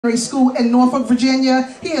School in Norfolk,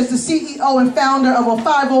 Virginia. He is the CEO and founder of a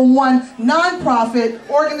 501 nonprofit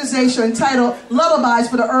organization entitled Lullabies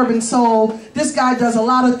for the Urban Soul. This guy does a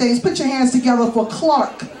lot of things. Put your hands together for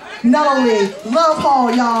Clark, Melody, Love Hall,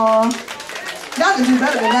 y'all. Y'all can do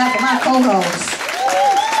better than that for my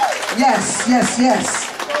co-host. Yes, yes, yes.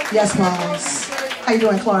 Yes, moms. How you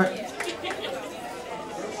doing, Clark? Go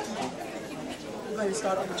ahead and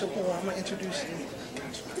start off with your poem. I'm going to introduce you.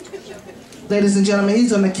 Ladies and gentlemen,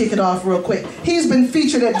 he's going to kick it off real quick. He's been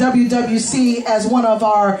featured at W.W.C. as one of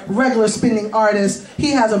our regular spinning artists.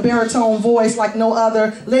 He has a baritone voice like no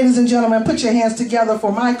other. Ladies and gentlemen, put your hands together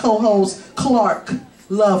for my co-host, Clark.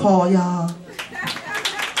 Love Hall, y'all.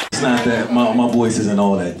 It's not that, my voice isn't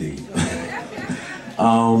all that deep.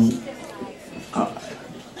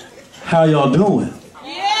 How y'all doing?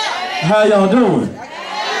 How y'all doing?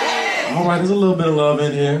 All right, there's a little bit of love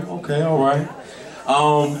in here. Okay, all right.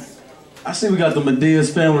 I see we got the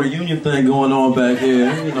Medea's family reunion thing going on back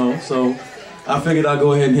here, you know, so I figured I'd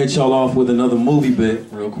go ahead and hit y'all off with another movie bit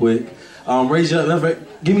real quick. Raise your,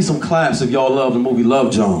 give me some claps if y'all love the movie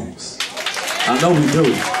Love Jones. I know we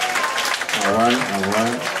do. All right, all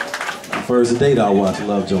right. My first date I watched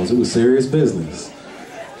Love Jones, it was serious business.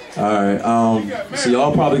 All right, so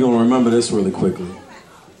y'all probably gonna remember this really quickly.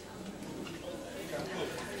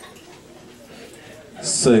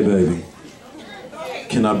 Say, baby,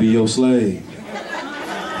 can I be your slave?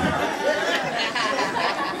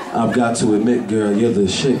 I've got to admit, girl, you're the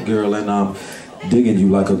shit, girl, and I'm digging you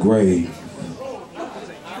like a grave.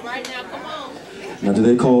 Now, do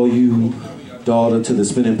they call you daughter to the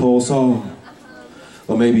spinning pulsar?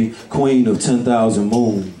 Or maybe queen of 10,000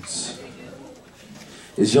 moons?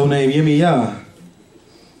 Is your name Yimmy Ya?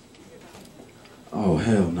 Oh,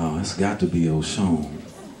 hell no, it's got to be Oshun.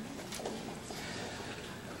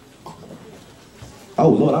 Oh,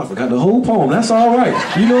 Lord, I forgot the whole poem. That's all right.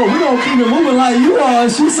 You know, we're going to keep it moving like you are,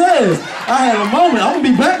 as she says. I had a moment. I'm going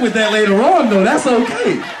to be back with that later on, though. That's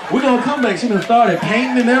okay. We're going to come back. She done started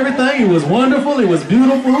painting and everything. It was wonderful. It was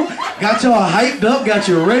beautiful. Got y'all hyped up. Got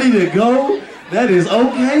you ready to go. That is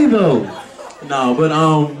okay, though. No, but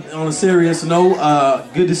on a serious note,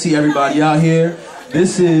 good to see everybody out here.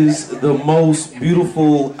 This is the most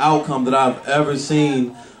beautiful outcome that I've ever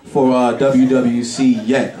seen for WWC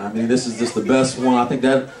yet. I mean, this is just the best one. I think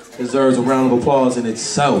that deserves a round of applause in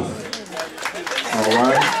itself. All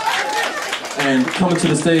right. And coming to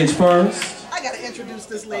the stage first. I gotta introduce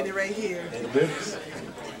this lady right here.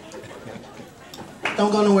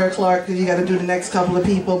 Don't go nowhere, Clark, because you gotta do the next couple of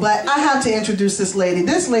people. But I have to introduce this lady.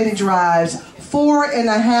 This lady drives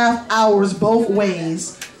 4.5 hours both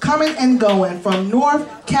ways, coming and going from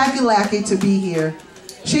North Kakalaki to be here.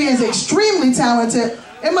 She is extremely talented.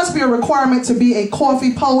 It must be a requirement to be a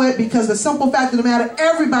coffee poet, because the simple fact of the matter,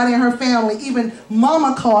 everybody in her family, even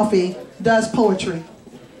Mama Coffee, does poetry.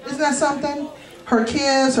 Isn't that something? Her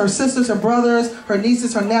kids, her sisters, her brothers, her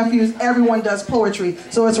nieces, her nephews, everyone does poetry.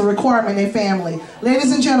 So it's a requirement in their family.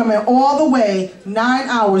 Ladies and gentlemen, all the way, 9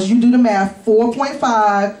 hours, you do the math,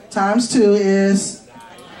 4.5 times 2 is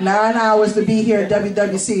 9 hours to be here at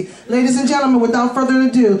WWC. Ladies and gentlemen, without further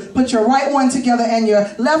ado, put your right one together and your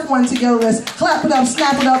left one together. Let's clap it up,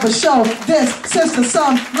 snap it up, and show this sister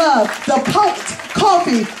some love. The Poetikk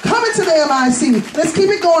Coffee coming to the MIC. Let's keep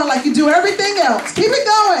it going like you do everything else. Keep it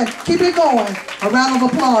going. Keep it going. A round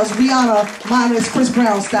of applause. Rihanna minus Chris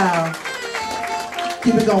Brown style.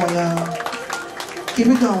 Keep it going, y'all. Keep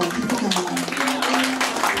it going. Keep it going.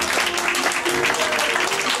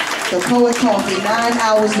 The Poetikk Coffee, 9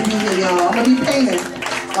 hours to be here, y'all. I'm gonna be painting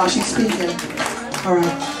while she's speaking. All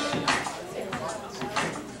right.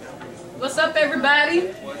 What's up,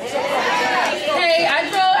 everybody? Hey,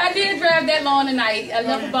 I did drive that long tonight. I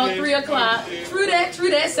left about 3 o'clock. True that,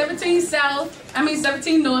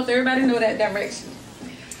 17 North, everybody know that direction.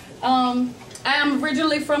 I am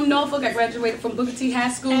originally from Norfolk. I graduated from Booker T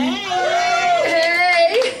High School. Hey!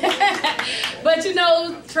 But you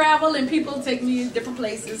know, travel and people take me different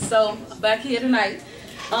places, so I'm back here tonight.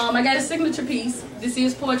 I got a signature piece. This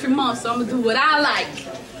is Poetry Month, so I'm gonna do what I like.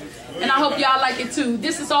 And I hope y'all like it too.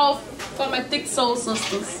 This is all for my thick soul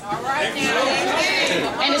sisters. All right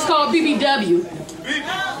now. And it's called BBW.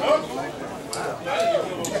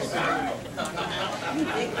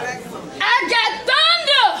 I got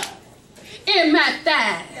thunder in my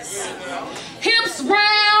thighs, hips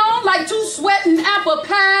round like 2 sweating apple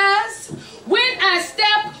pies. When I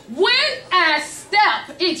step,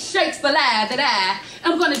 it shakes the lie that I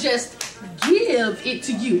am gonna just give it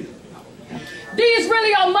to you. These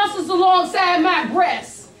really are muscles alongside my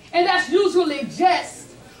breasts, and that's usually just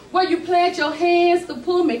where you plant your hands to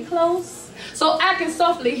pull me close, so I can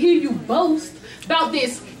softly hear you boast about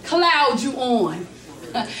this cloud you on.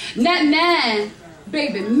 Not nine,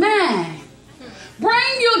 baby, mine.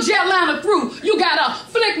 Bring your jetliner through. You gotta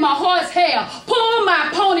flick my horse hair, pull my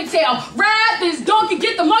ponytail, ride this donkey,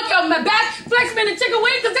 get the monkey off my back, flex me the chicken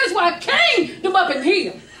wing, because that's why I came them up in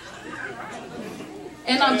here.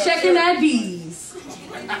 And I'm checking IDs.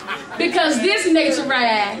 Because this nature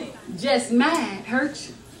ride just might hurt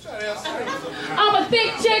you. I'm a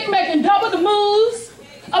thick chick making double the moves.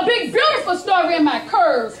 A big beautiful story in my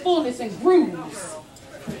curves, fullness and grooves.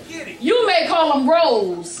 You may call them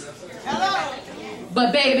rolls.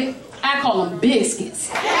 But baby, I call them biscuits.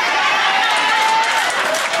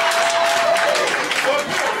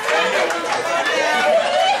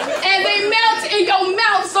 And they melt in your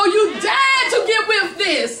mouth, so you die to get with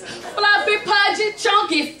this. Fluffy, pudgy,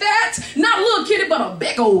 chunky, fat, not a little kitty, but a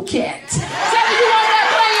big old cat. Tell you on that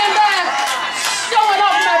playing back, showing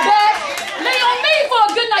off my back. Lay on me for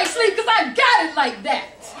a good night's sleep, because I got it like that.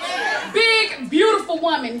 Big, beautiful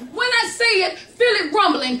woman. When I say it, feel it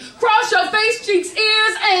rumbling. Cross your face, cheeks,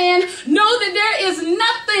 ears, and know that there is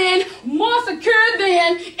nothing more secure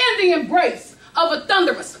than in the embrace of a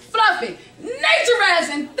thunderous, fluffy,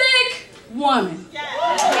 naturizing, thick woman.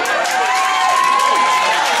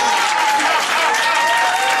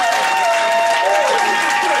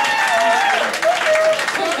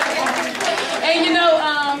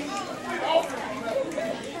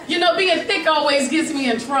 And being thick always gets me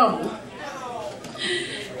in trouble.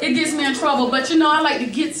 It gets me in trouble, but I like to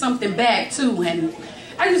get something back too, and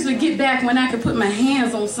I usually get back when I can put my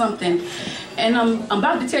hands on something, and I'm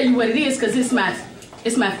about to tell you what it is, because it's my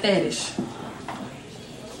fetish.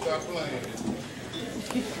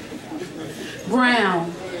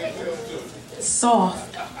 Brown,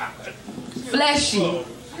 soft, fleshy,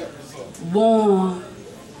 warm,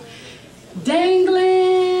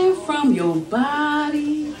 dangling from your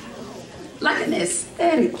body like an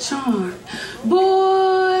aesthetic charm.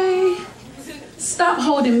 Boy, stop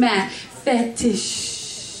holding my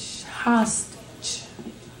fetish hostage.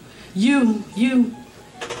 You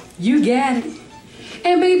got it.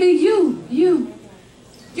 And baby, you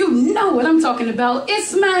know what I'm talking about.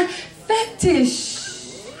 It's my fetish.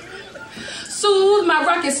 Soothe my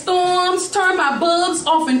rocket storms, turn my bulbs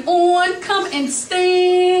off and on. Come and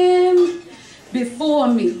stand before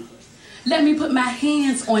me. Let me put my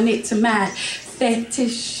hands on it to my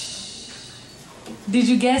fetish. Did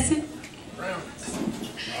you guess it?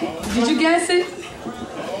 Did you guess it?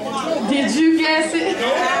 Did you guess it?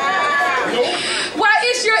 Why,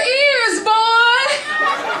 it's your ears, boy.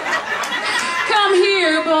 Come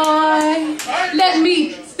here, boy. Let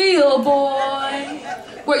me feel, boy.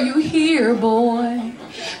 Were you here, boy?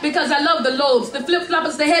 Because I love the lobes, the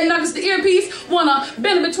flip-floppers, the head knockers, the earpiece. Wanna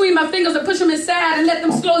bend them between my fingers and push them inside and let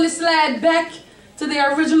them slowly slide back to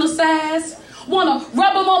their original size. Wanna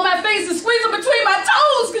rub them on my face and squeeze them between my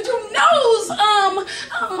toes, cause you knows,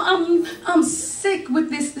 I'm sick with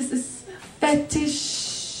this is fetish.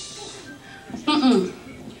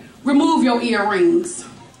 Remove your earrings.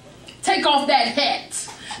 Take off that hat.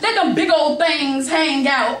 Let them big old things hang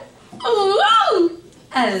out. Ooh,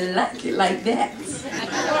 I like it like that.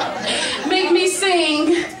 Make me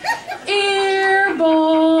sing, ear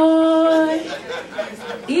boy,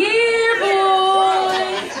 ear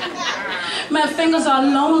boy. My fingers are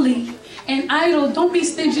lonely and idle. Don't be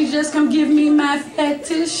stingy, just come give me my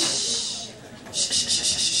fetish.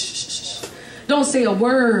 Don't say a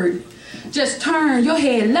word. Just turn your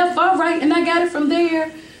head left or right and I got it from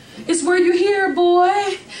there. It's where you hear,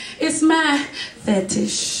 boy. It's my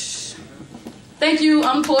fetish. Thank you,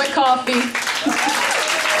 I'm Poetikk Coffee.